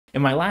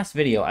In my last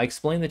video, I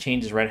explained the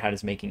changes Red Hat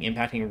is making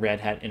impacting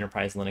Red Hat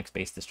Enterprise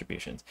Linux-based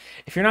distributions.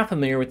 If you're not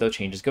familiar with those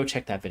changes, go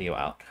check that video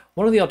out.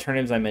 One of the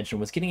alternatives I mentioned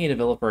was getting a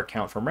developer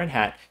account from Red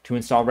Hat to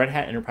install Red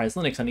Hat Enterprise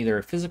Linux on either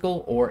a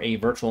physical or a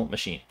virtual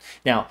machine.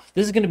 Now,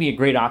 this is going to be a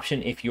great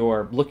option if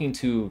you're looking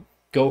to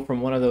go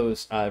from one of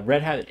those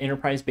Red Hat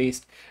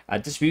enterprise-based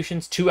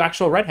distributions to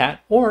actual Red Hat,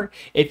 or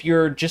if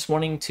you're just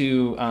wanting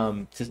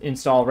to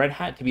install Red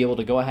Hat to be able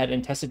to go ahead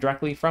and test it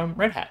directly from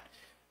Red Hat.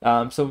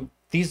 So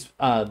these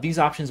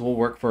options will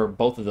work for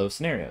both of those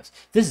scenarios.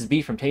 This is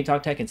B from Tay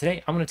Talk Tech, and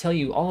today I'm going to tell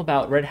you all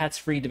about Red Hat's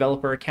free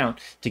developer account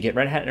to get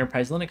Red Hat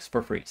Enterprise Linux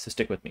for free, so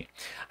stick with me.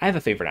 I have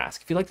a favor to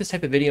ask. If you like this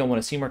type of video and want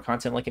to see more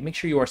content like it, make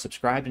sure you are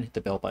subscribed and hit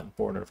the bell button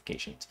for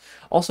notifications.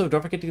 Also,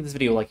 don't forget to give this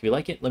video a like if you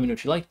like it. Let me know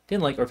what you liked,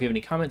 didn't like, or if you have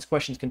any comments,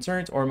 questions,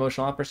 concerns, or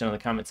emotional outbursts down in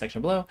the comment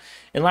section below.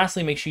 And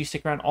lastly, make sure you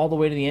stick around all the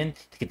way to the end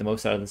to get the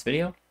most out of this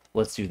video.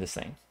 Let's do this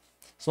thing.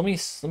 So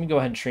let me go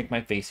ahead and shrink my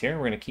face here.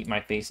 We're going to keep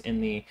my face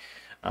in the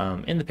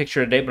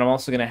picture today, but I'm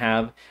also going to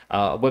have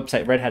a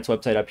website, Red Hat's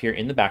website, up here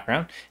in the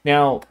background.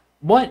 Now,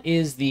 what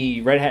is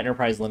the Red Hat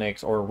Enterprise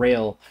Linux or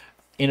RHEL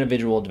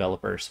individual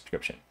developer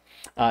subscription?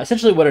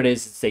 Essentially what it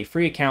is, it's a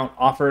free account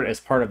offered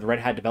as part of the Red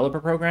Hat developer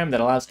program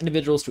that allows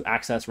individuals to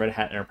access Red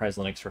Hat Enterprise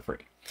Linux for free.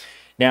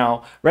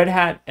 Now, Red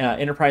Hat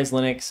Enterprise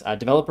Linux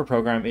developer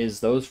program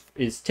is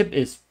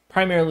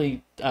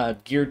primarily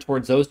geared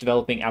towards those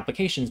developing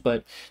applications,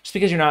 but just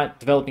because you're not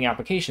developing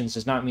applications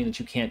does not mean that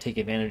you can't take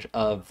advantage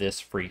of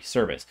this free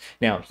service.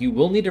 Now, you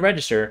will need to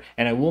register,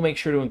 and I will make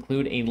sure to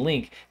include a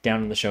link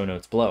down in the show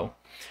notes below.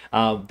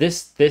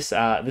 This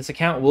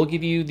account will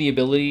give you the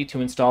ability to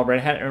install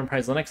Red Hat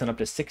Enterprise Linux on up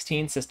to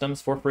 16 systems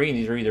for free, and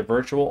these are either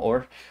virtual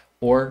or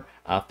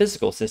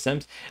physical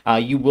systems.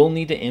 You will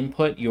need to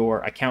input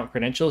your account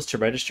credentials to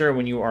register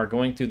when you are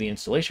going through the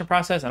installation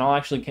process, and I'll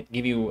actually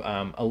give you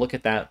a look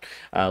at that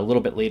a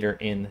little bit later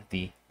in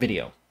the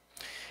video.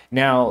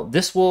 Now,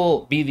 this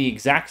will be the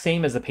exact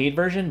same as the paid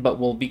version, but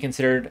will be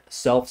considered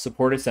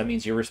self-supported. So that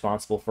means you're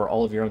responsible for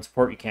all of your own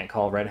support. You can't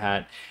call Red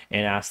Hat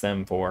and ask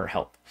them for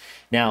help.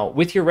 Now,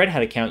 with your Red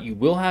Hat account, you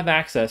will have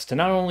access to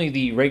not only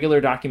the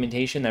regular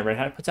documentation that Red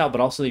Hat puts out, but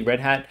also the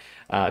Red Hat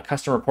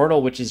customer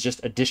portal, which is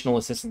just additional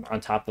assistance on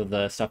top of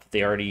the stuff that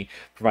they already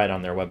provide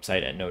on their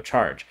website at no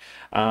charge.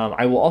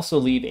 I will also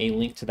leave a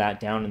link to that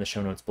down in the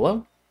show notes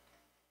below.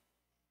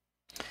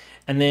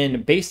 And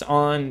then based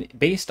on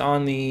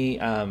the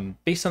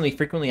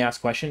frequently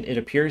asked question, it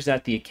appears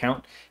that the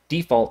account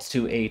defaults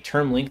to a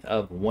term length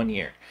of 1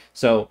 year.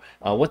 So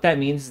what that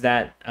means is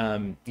that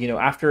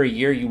after a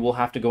year you will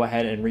have to go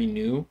ahead and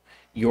renew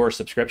your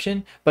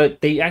subscription,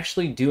 but they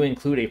actually do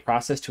include a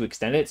process to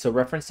extend it. So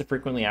reference the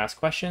frequently asked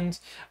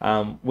questions,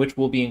 which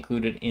will be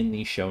included in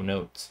the show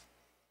notes.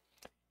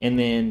 And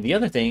then the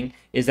other thing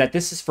is that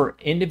this is for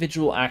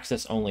individual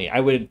access only. I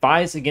would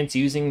advise against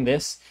using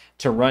this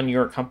to run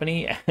your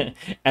company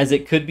as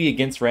it could be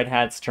against Red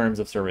Hat's terms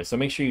of service. So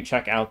make sure you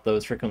check out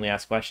those frequently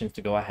asked questions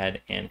to go ahead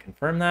and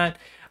confirm that.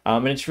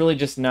 And it's really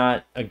just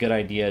not a good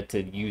idea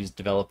to use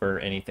developer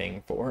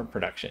anything for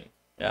production.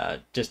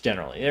 Just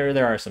generally,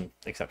 there are some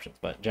exceptions,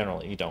 but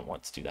generally you don't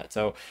want to do that.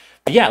 So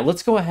yeah,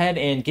 let's go ahead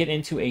and get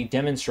into a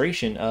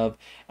demonstration of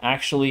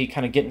actually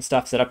kind of getting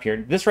stuff set up here.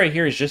 This right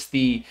here is just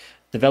the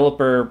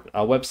developer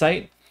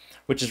website,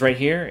 which is right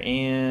here,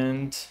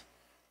 and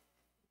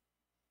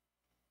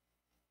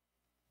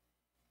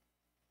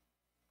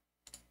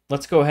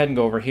let's go ahead and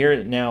go over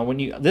here. Now, when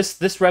you this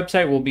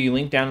website will be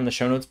linked down in the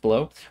show notes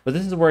below, but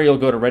this is where you'll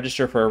go to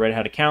register for a Red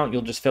Hat account.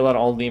 You'll just fill out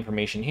all the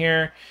information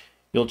here.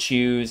 You'll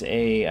choose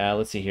a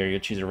let's see here. You'll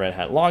choose a Red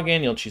Hat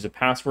login. You'll choose a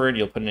password.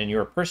 You'll put in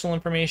your personal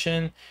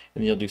information, and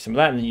then you'll do some of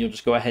that, and then you'll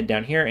just go ahead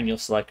down here and you'll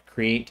select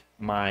Create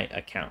My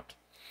Account.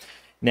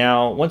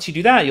 Now, once you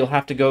do that, you'll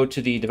have to go to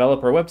the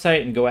developer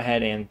website and go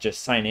ahead and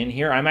just sign in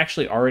here. I'm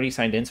actually already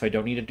signed in, so I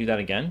don't need to do that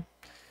again.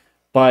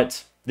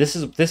 But this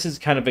is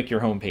kind of like your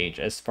home page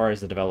as far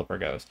as the developer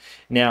goes.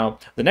 Now,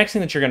 the next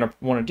thing that you're going to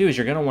want to do is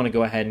you're going to want to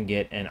go ahead and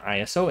get an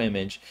ISO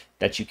image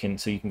that you can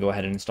go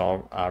ahead and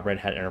install Red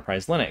Hat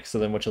Enterprise Linux. So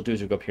then what you'll do is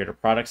you'll go up here to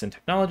Products and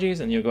Technologies,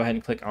 and you'll go ahead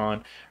and click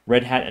on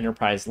Red Hat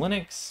Enterprise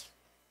Linux.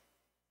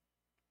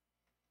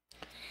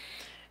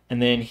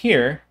 And then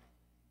here,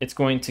 it's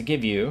going to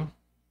give you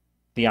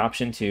the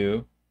option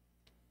to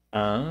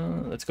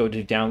let's go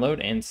to download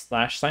and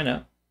 /sign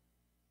up,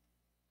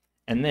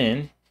 and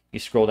then you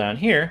scroll down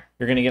here,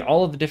 you're going to get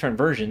all of the different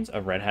versions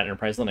of Red Hat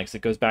Enterprise Linux.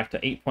 It goes back to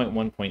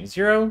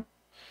 8.1.0.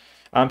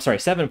 I'm sorry,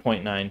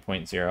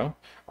 7.9.0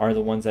 are the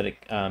ones that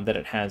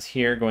it has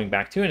here going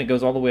back to, and it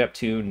goes all the way up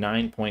to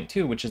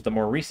 9.2, which is the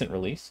more recent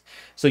release.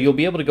 So you'll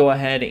be able to go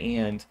ahead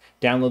and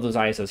download those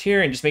ISOs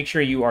here, and just make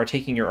sure you are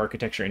taking your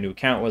architecture into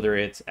account, whether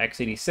it's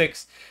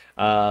x86,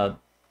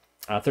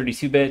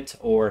 32-bit,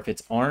 or if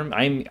it's ARM.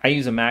 I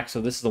use a Mac,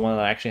 so this is the one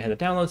that I actually had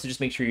to download, so just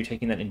make sure you're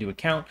taking that into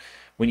account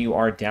when you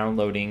are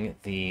downloading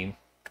the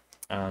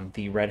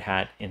Red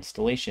Hat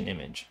installation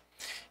image.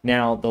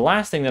 Now, the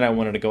last thing that I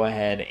wanted to go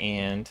ahead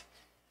and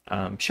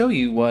show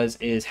you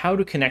is how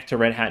to connect to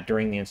Red Hat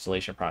during the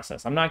installation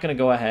process. I'm not going to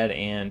go ahead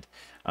and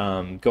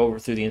go over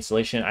through the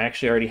installation. I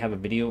actually already have a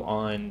video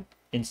on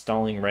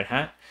installing Red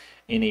Hat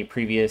in a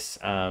previous,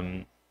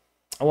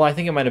 well, I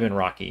think it might have been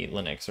Rocky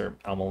Linux or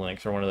Alma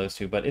Linux or one of those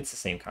two, but it's the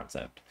same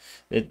concept.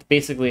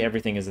 Basically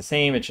everything is the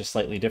same. It's just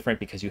slightly different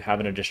because you have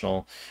an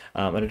additional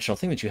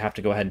thing that you have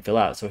to go ahead and fill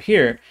out. So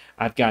here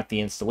I've got the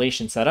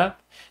installation set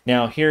up.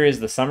 Now here is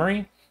the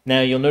summary.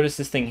 Now you'll notice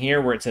this thing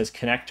here where it says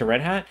connect to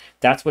Red Hat.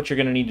 That's what you're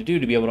going to need to do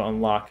to be able to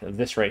unlock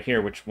this right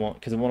here, which won't,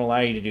 because it won't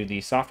allow you to do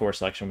the software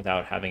selection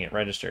without having it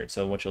registered.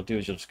 So what you'll do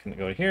is you'll just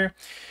go to here,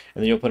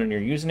 and then you'll put in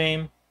your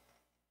username.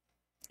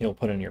 You'll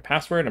put in your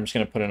password. I'm just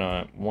going to put in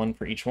a one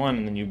for each one,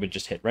 and then you would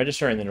just hit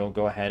register, and then it'll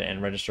go ahead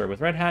and register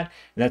with Red Hat.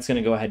 And that's going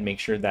to go ahead and make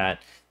sure that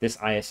this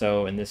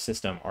ISO and this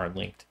system are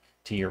linked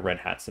to your Red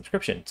Hat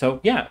subscription. So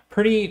yeah,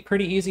 pretty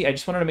easy. I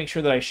just wanted to make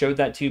sure that I showed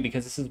that too,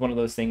 because this is one of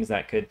those things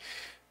that could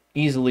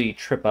easily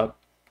trip up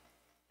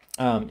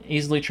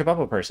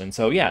a person.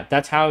 So yeah,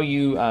 that's how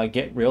you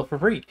get Rails for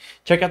free.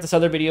 Check out this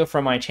other video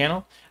from my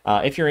channel.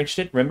 If you're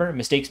interested, remember,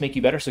 mistakes make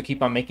you better, so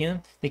keep on making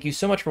them. Thank you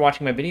so much for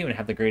watching my video, and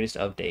have the greatest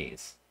of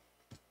days.